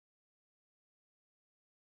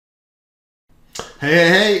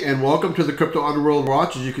Hey, and welcome to the Crypto Underworld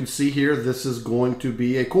Watch. As you can see here, this is going to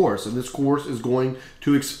be a course, and this course is going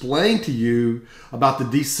to explain to you about the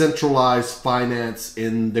decentralized finance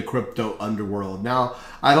in the crypto underworld. Now,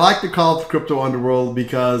 I like to call it the crypto underworld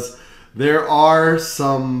because there are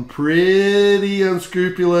some pretty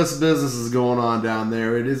unscrupulous businesses going on down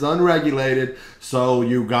there. It is unregulated, so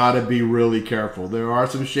you gotta be really careful. There are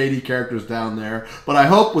some shady characters down there, but I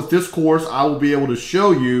hope with this course I will be able to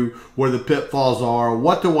show you where the pitfalls are,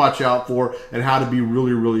 what to watch out for, and how to be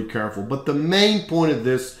really, really careful. But the main point of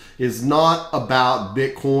this is not about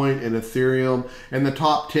Bitcoin and Ethereum and the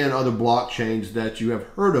top 10 other blockchains that you have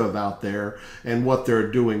heard of out there and what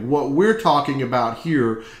they're doing. What we're talking about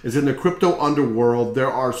here is in the crypto underworld,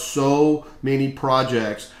 there are so many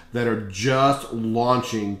projects that are just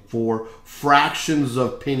launching for fractions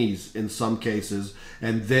of pennies in some cases,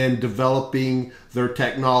 and then developing their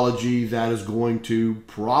technology that is going to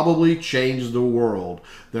probably change the world.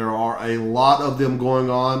 There are a lot of them going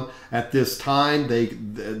on at this time.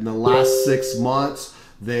 In the last 6 months,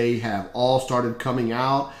 they have all started coming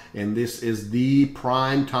out, and this is the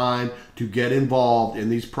prime time to get involved in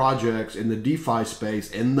these projects in the DeFi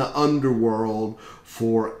space, in the underworld,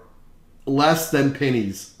 for less than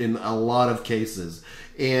pennies in a lot of cases.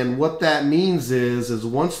 And what that means is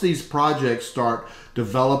once these projects start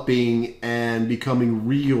developing and becoming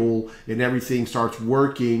real and everything starts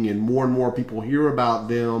working and more people hear about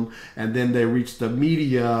them, and then they reach the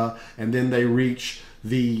media, and then they reach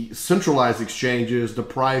the centralized exchanges, the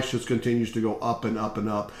price just continues to go up and up and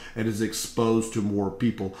up and is exposed to more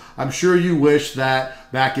people. I'm sure you wish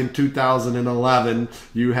that back in 2011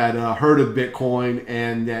 you had heard of Bitcoin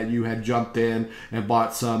and that you had jumped in and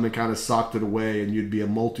bought some and kind of socked it away, and you'd be a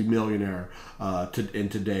multimillionaire in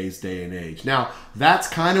today's day and age. Now, that's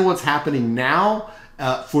kind of what's happening now.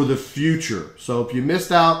 For the future. So if you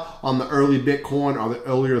missed out on the early Bitcoin or the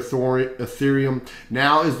earlier Ethereum,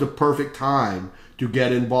 now is the perfect time to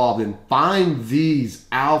get involved and find these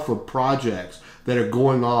alpha projects that are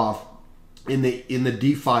going off in the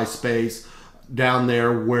DeFi space down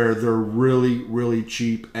there where they're really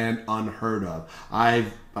cheap and unheard of.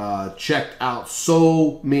 I've checked out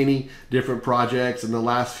so many different projects in the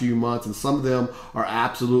last few months, and some of them are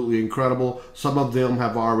absolutely incredible. Some of them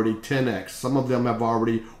have already 10x. Some of them have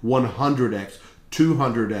already 100x,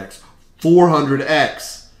 200x,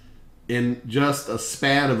 400x in just a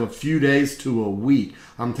span of a few days to a week.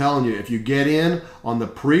 I'm telling you, if you get in on the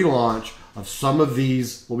pre-launch of some of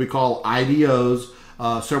these, what we call IDOs,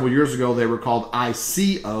 several years ago they were called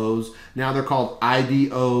ICOs. Now they're called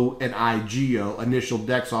IDO and IGO, initial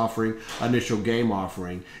DEX offering, initial game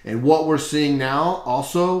offering. And what we're seeing now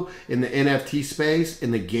also in the NFT space,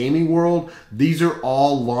 in the gaming world, these are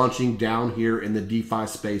all launching down here in the DeFi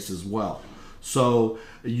space as well. So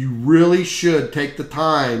you really should take the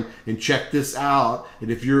time and check this out.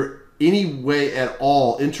 And if you're any way at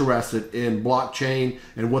all interested in blockchain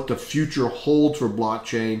and what the future holds for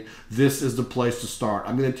blockchain, this is the place to start.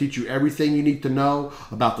 I'm going to teach you everything you need to know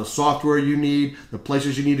about the software you need, the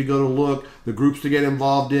places you need to go to look, the groups to get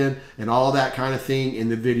involved in, and all that kind of thing in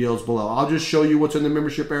the videos below. I'll just show you what's in the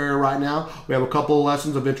membership area right now. We have a couple of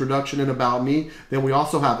lessons of introduction and about me. Then we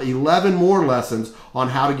also have 11 more lessons on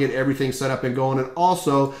how to get everything set up and going. And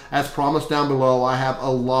also, as promised down below, I have a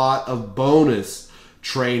lot of bonus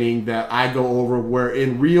training that I go over where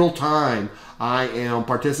in real time I am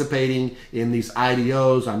participating in these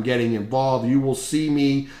IDOs. I'm getting involved. You will see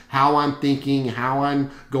me, how I'm thinking, how I'm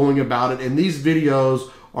going about it. And these videos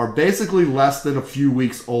are basically less than a few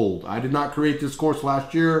weeks old. I did not create this course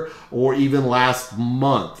last year or even last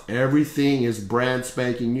month. Everything is brand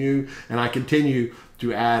spanking new, and I continue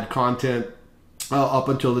to add content up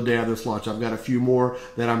until the day of this launch. I've got a few more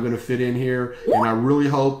that I'm going to fit in here, and I really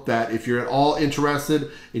hope that if you're at all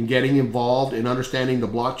interested in getting involved in understanding the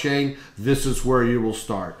blockchain, this is where you will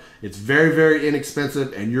start. It's very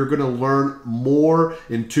inexpensive, and you're going to learn more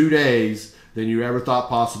in 2 days than you ever thought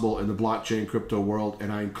possible in the blockchain crypto world.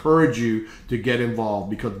 And I encourage you to get involved,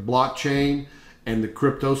 because blockchain and the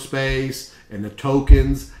crypto space and the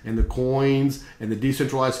tokens and the coins and the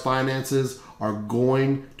decentralized finances are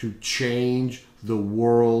going to change the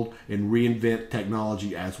world and reinvent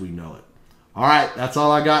technology as we know it. All right, that's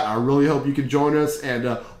all I got. I really hope you can join us, and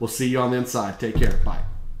we'll see you on the inside. Take care. Bye.